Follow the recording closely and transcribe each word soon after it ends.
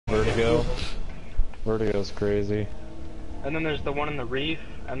Vertigo. Vertigo's crazy. And then there's the one in the reef,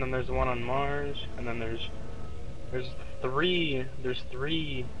 and then there's the one on Mars, and then there's three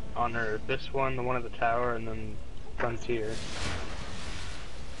on Earth. This one, the one at the tower, and then Frontier.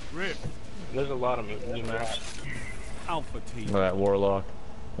 Rip. There's a lot of new maps. Alpha team. Look at that Warlock.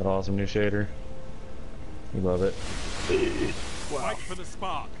 That awesome new shader. You love it. Wow. Fight for the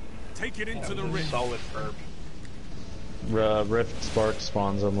spark. Take it into the rift. Solid burp. Rift Spark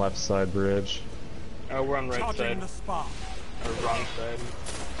spawns on left side bridge. Oh, we're on right Charging side. the spark. Or wrong side.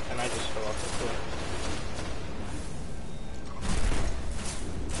 And I just fell off the cliff.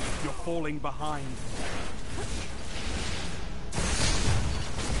 You're falling behind.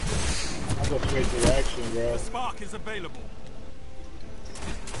 I'll go straight to the action, bro. The spark is available.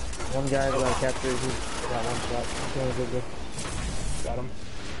 One guy's gonna capture, he's got one shot. He's doing a good job. Got him.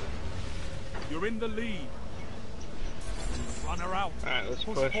 You're in the lead. Runner out. Alright, let's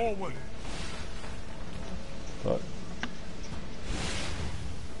Push push. forward. But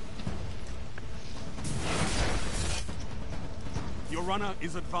Your runner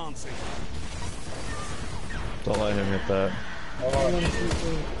is advancing. don't let him hit that. I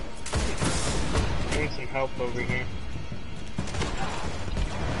need some help over here.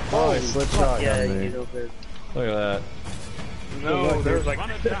 Oh, he slid shot Yeah, on me. he's over. Look at that. No, there's like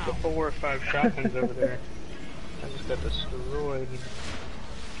Run it down. 4 or 5 shotguns over there. I just got destroyed.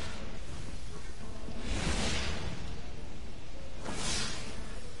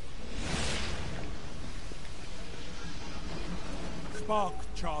 Spark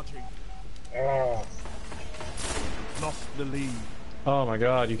charging. Oh. Lost the lead. Oh my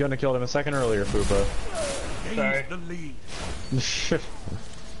god, you couldn't have killed him a second earlier, Fupa. Gained Sorry. the lead.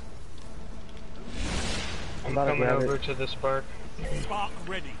 I'm about to coming grab over it. to the spark. Spark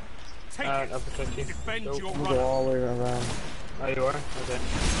ready. Take Alright, it. I'll protect you. Defend Nope. your You go runner. all the way around. Oh, you are? Okay.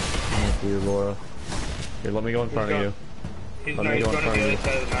 Thank you, Laura. Here, let me go in front of you. He's, Let no, me he's go in going to front the of other you.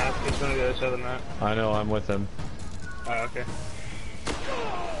 side of the map. He's going to the other side of the map. I know, I'm with him. Oh, okay.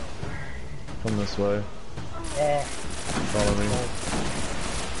 Come this way. Follow me.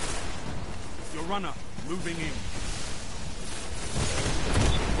 Your runner moving in.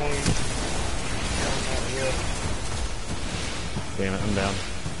 Damn it, I'm down.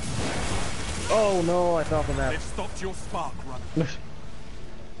 Oh no, I fell off the map. They've stopped your spark runner.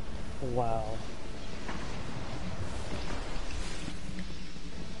 Wow.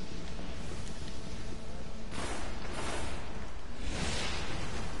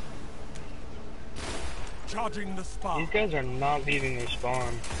 Charging the spark. These guys are not leaving their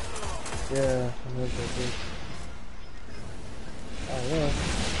spawn. Yeah, I'm really good. Oh yeah.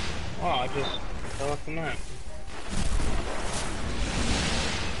 Oh, I just fell off the map.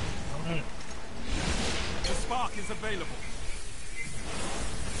 The spark is available.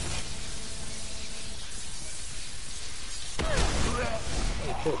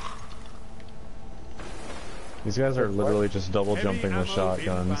 These guys are literally just double Heavy jumping with ammo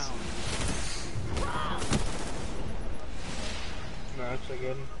shotguns. inbound. No, that's so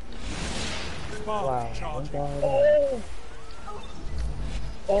good. Spark Wow. charging. Oh,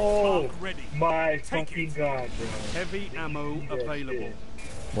 Oh Spark ready. my Take fucking it. god, bro. Heavy ammo available.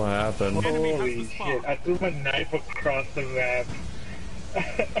 What happened? Enemy has Holy the shit, spark. I threw my knife across the map.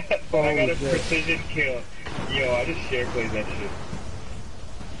 But I got a shit. precision kill. Yo, I just share played that shit.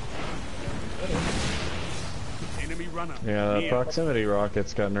 Enemy runner. Yeah, the near. proximity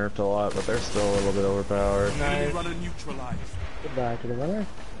rockets got nerfed a lot, but they're still a little bit overpowered. Enemy Nice. runner neutralized. goodbye to the runner.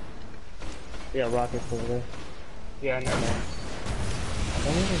 Yeah, rockets over there. Yeah, I know.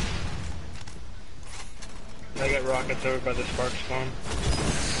 Oh, I got rockets over by the spark spawn.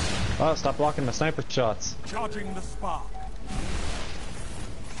 Oh, stop blocking the sniper shots. Charging the spark.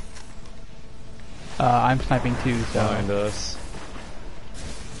 I'm sniping too, so. Behind us.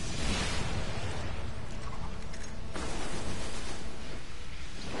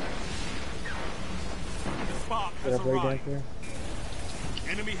 The spark Got has a blade down arrived. here.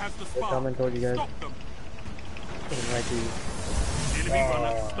 Enemy has the They're spark. coming toward you guys. Stop them. Right to you. Enemy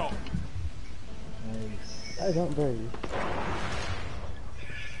runner stop. Nice. Guys aren't brave.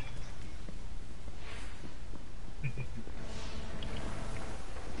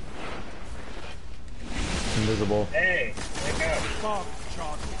 Invisible. Hey, check out. Spark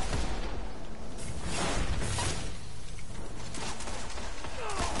charging.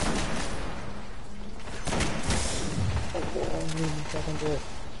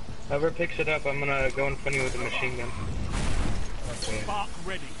 Whoever picks it up, I'm gonna go in front of you with a machine gun. Okay. Spark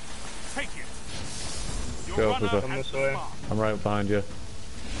ready. Take it. Your Go, runner Pupa. Come has this the way. spark. I'm right behind you.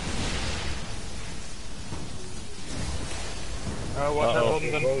 Watch out, Uh-oh.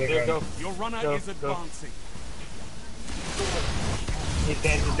 Golden Gun. There, go. Your runner Go, is go. advancing. He's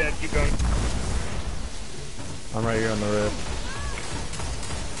dead, he's dead. Keep going. I'm right here on the rift.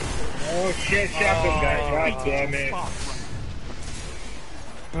 Oh shit, shotgun guys. God damn it. Spark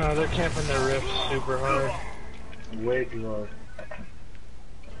runner. Oh, they're camping their rift super hard. Way too hard.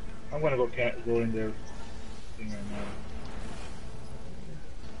 I'm gonna go in there thing right now.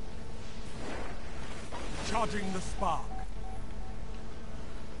 Charging the spark.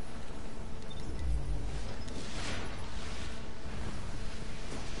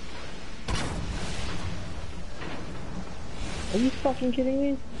 Are you fucking kidding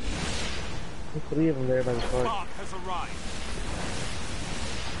me? There's 3 of them there by the car. Spark has arrived.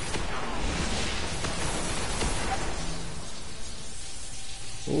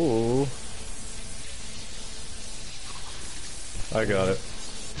 Ooh. I got it.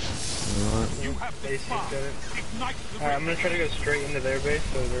 Alright. You have the Base, spark. he's got it. Ignite the Alright, I'm ring. gonna try to go straight into their base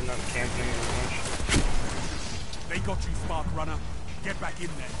so they're not camping as much. They got you, Spark Runner. Get back in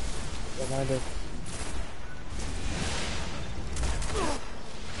there. Behind us.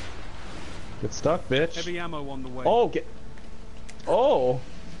 Get stuck, bitch. Heavy ammo on the way. Oh, get. Oh.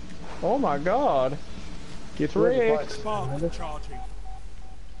 Oh my god. Get wrecked. Spark charging.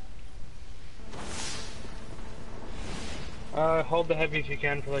 Hold the heavy if you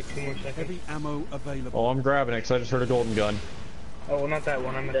can for like 2 more seconds. Heavy ammo available. Oh, I'm grabbing it because I just heard a golden gun. Oh, well, not that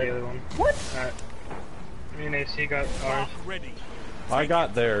one. I meant the other one. What? Alright. Me and AC got ours. Spark ready. I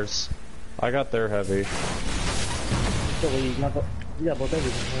got theirs. I got their heavy. So you got both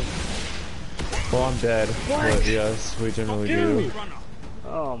everything. Well, I'm dead. But yes, we generally Enemy do. runner.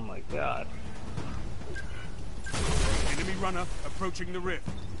 Oh my god. Enemy runner approaching the rift.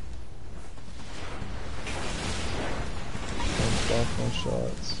 Don't block my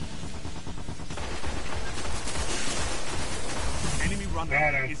shots. Enemy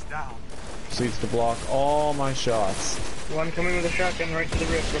runner is down. Proceeds to block all my shots. One coming with a shotgun right to the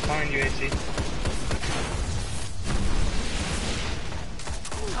rift. We're behind you, AC.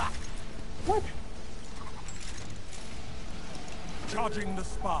 What? Charging the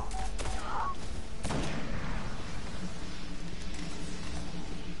spark.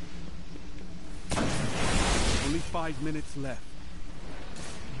 Only 5 minutes left.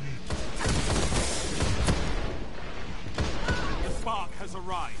 The spark has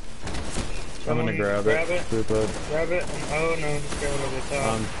arrived. I'm gonna grab it. Stupid. Grab it. Oh no, he's going over the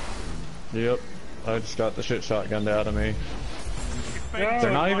top. Yep. I just got the shit shotgunned out of me. Defend They're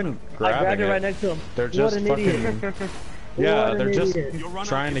your not runner. even I grabbing grabbed it right it. next to him. They're What just an fucking. idiot. Yeah, What they're an just idiot. Your runner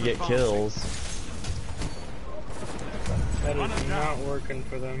trying to is get advancing. kills. That Runner is down. not working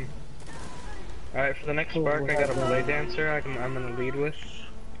for them. Alright, for the next spark, I got a blade dancer I'm gonna lead with.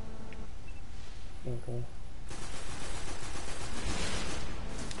 Okay.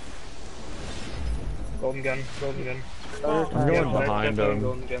 Golden gun, golden gun. I'm going Yeah, behind definitely them.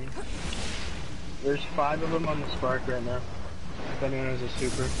 golden gun. There's 5 of them on the spark right now. If anyone has a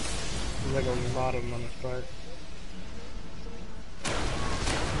super. There's like a lot of them on the spark.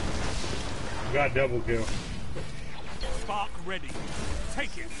 Got double kill. Spark ready.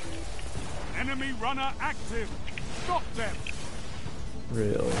 Take it. Enemy runner active. Stop them.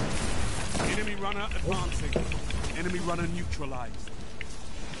 Really? Enemy runner advancing. Enemy runner neutralized.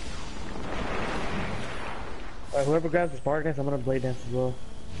 Alright, whoever grabs the spark next, I'm gonna blade dance as well.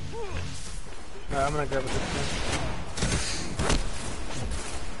 Alright, I'm gonna grab it this time.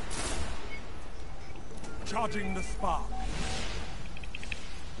 Charging the spark.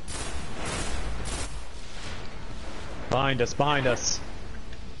 Behind us, behind us.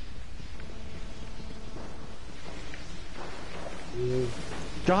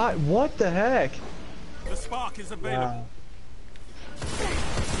 God, what the heck? The spark is available.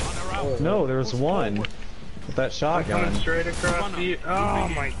 Runner out. No, there was one with that I'm coming shotgun. straight across Runner. the. Oh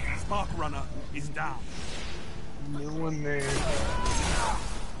my god. Spark runner is down. No one there.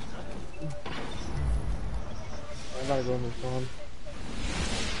 I gotta go in this one.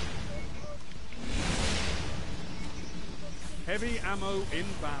 Heavy ammo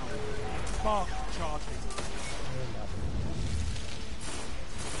inbound. Spark charging.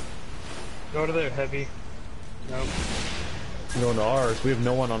 Go to their heavy. Nope. Going to ours. We have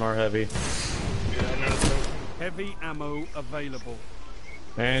no one on our heavy. Yeah, no, so. Heavy ammo available.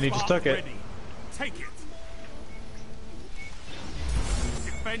 And he just Spark took it. ready. Take it.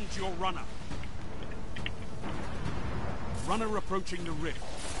 Defend your runner. Runner approaching the rift.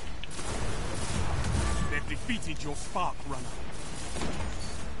 They've defeated your spark runner.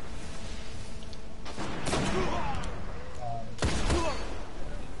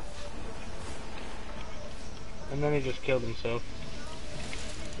 And then he just killed himself.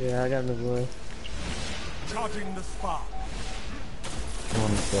 Yeah, I got in the blue. Charging the spark. I'm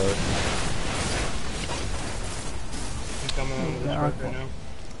on the float. I'm coming over this Yeah, road okay. right now.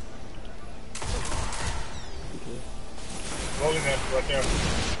 Rolling it right there.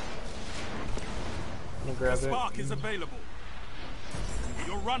 I'm gonna The grab it. spark is available.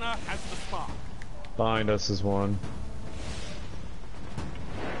 Your runner has the spark. Behind us is one.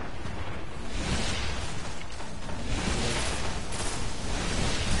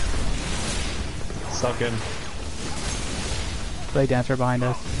 Sucking. Blade Dancer behind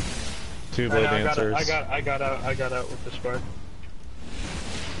us. Two I blade know, dancers. I got out with the spark.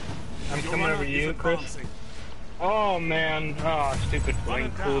 I'm Your coming runner over to is you, Chris. advancing. Oh man, oh stupid Run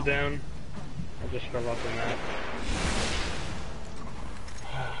blink it down. cooldown. I just fell off the map.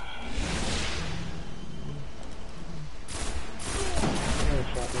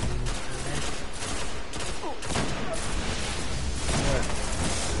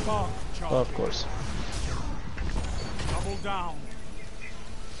 Spark charging. Oh, of course. Double down.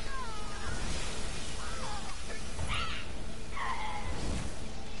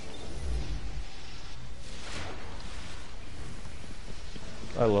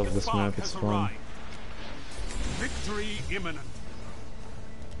 I love The this spark map, it's has fun. arrived. Victory imminent.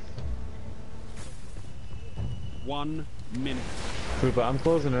 1 minute. Koopa, I'm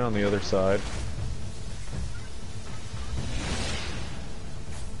closing in on the other side.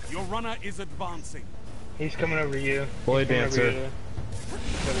 Your runner is advancing. He's coming over to you. Blade He's coming over dancer. you to put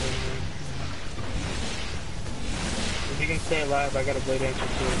it in there. If you can stay alive, I got a blade dancer too.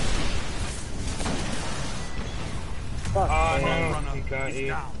 Fuck. Oh Your no, runner he got is you.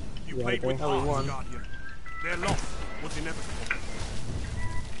 down. You Yeah, played okay. with Oh, we heart, won. Guardian. Their loss was inevitable.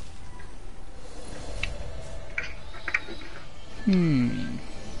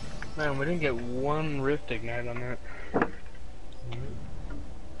 Man, we didn't get one rift ignite on that.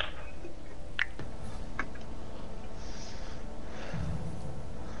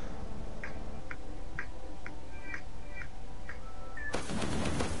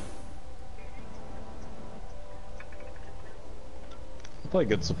 I play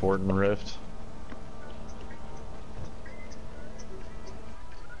good support in Rift.